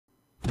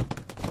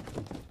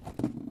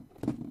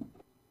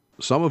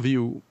Some of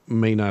you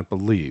may not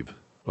believe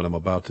what I'm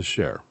about to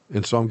share.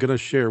 And so I'm going to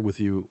share with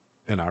you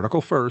an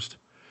article first,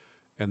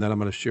 and then I'm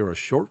going to share a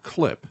short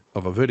clip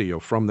of a video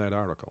from that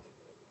article.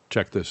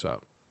 Check this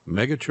out.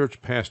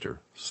 MEGAchurch Pastor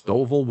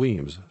Stovall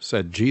Weems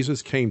said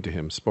Jesus came to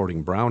him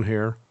sporting brown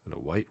hair and a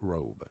white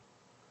robe.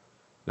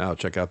 Now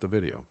check out the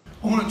video.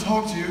 I want to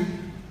talk to you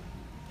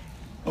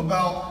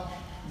about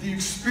the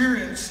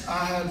experience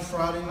I had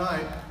Friday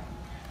night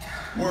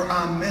where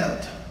I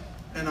met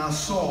and I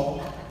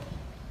saw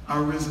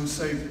our risen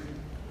Savior.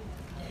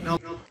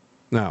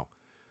 Now,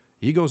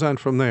 he goes on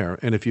from there,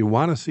 and if you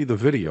want to see the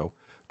video,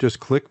 just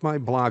click my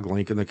blog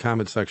link in the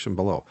comment section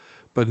below.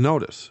 But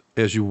notice,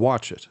 as you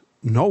watch it,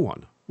 no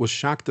one was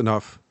shocked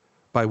enough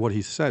by what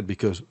he said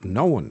because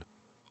no one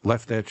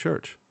left that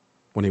church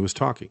when he was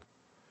talking.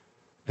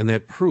 And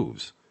that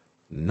proves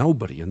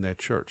nobody in that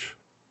church,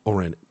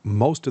 or in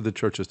most of the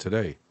churches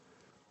today,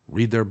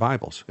 read their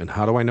Bibles. And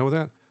how do I know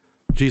that?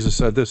 Jesus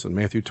said this in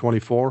Matthew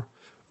 24,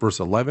 verse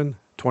 11,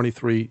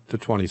 23 to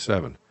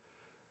 27.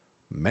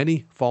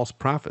 Many false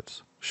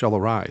prophets shall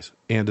arise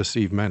and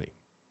deceive many.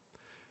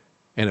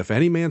 And if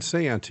any man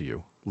say unto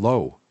you,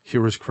 Lo,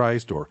 here is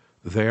Christ, or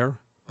there,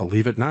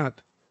 believe it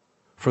not.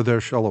 For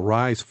there shall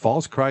arise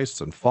false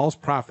Christs and false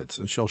prophets,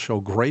 and shall show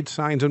great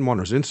signs and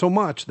wonders,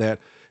 insomuch that,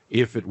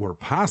 if it were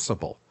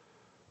possible,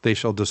 they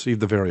shall deceive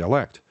the very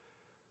elect.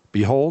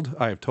 Behold,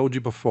 I have told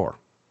you before.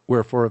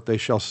 Wherefore, if they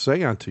shall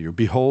say unto you,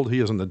 Behold, he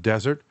is in the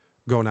desert,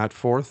 go not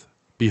forth.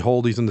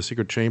 Behold, he is in the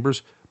secret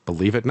chambers,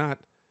 believe it not.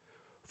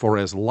 For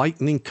as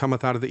lightning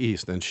cometh out of the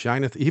east, and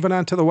shineth even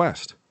unto the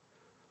west,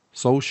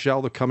 so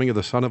shall the coming of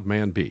the Son of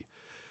Man be.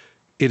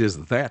 It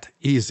is that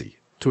easy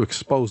to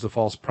expose the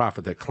false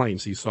prophet that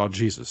claims he saw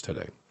Jesus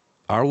today.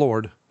 Our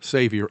Lord,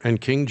 Savior,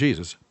 and King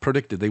Jesus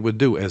predicted they would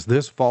do as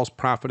this false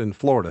prophet in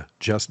Florida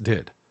just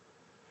did.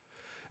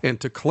 And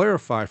to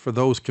clarify for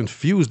those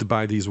confused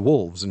by these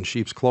wolves in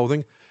sheep's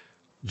clothing,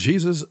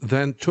 Jesus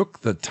then took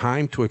the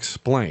time to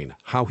explain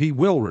how he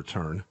will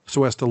return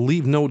so as to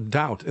leave no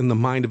doubt in the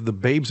mind of the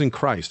babes in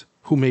Christ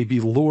who may be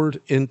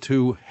lured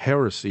into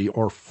heresy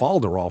or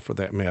falderall for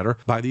that matter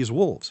by these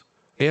wolves.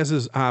 As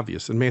is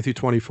obvious in Matthew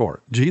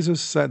 24,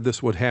 Jesus said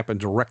this would happen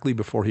directly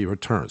before he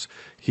returns.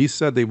 He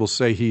said they will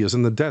say he is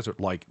in the desert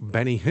like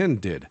Benny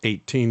Hinn did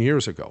 18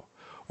 years ago,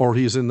 or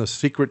he's in the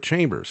secret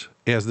chambers,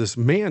 as this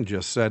man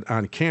just said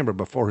on camera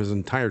before his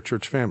entire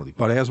church family.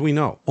 But as we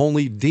know,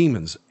 only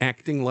demons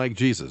acting like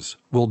Jesus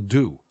will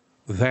do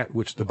that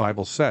which the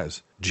Bible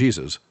says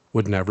Jesus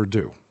would never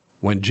do.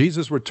 When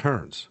Jesus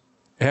returns,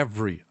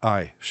 every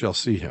eye shall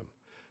see him.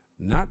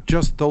 Not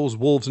just those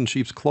wolves in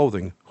sheep's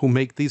clothing who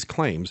make these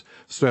claims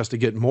so as to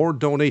get more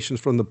donations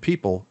from the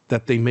people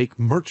that they make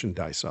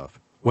merchandise of.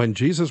 When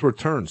Jesus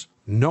returns,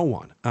 no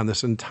one on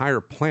this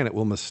entire planet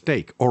will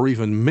mistake or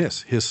even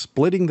miss his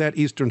splitting that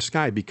eastern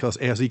sky because,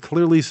 as he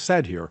clearly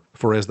said here,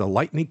 for as the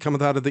lightning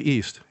cometh out of the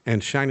east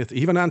and shineth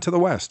even unto the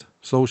west,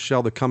 so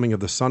shall the coming of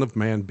the Son of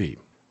Man be.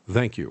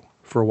 Thank you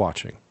for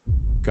watching.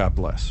 God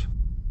bless.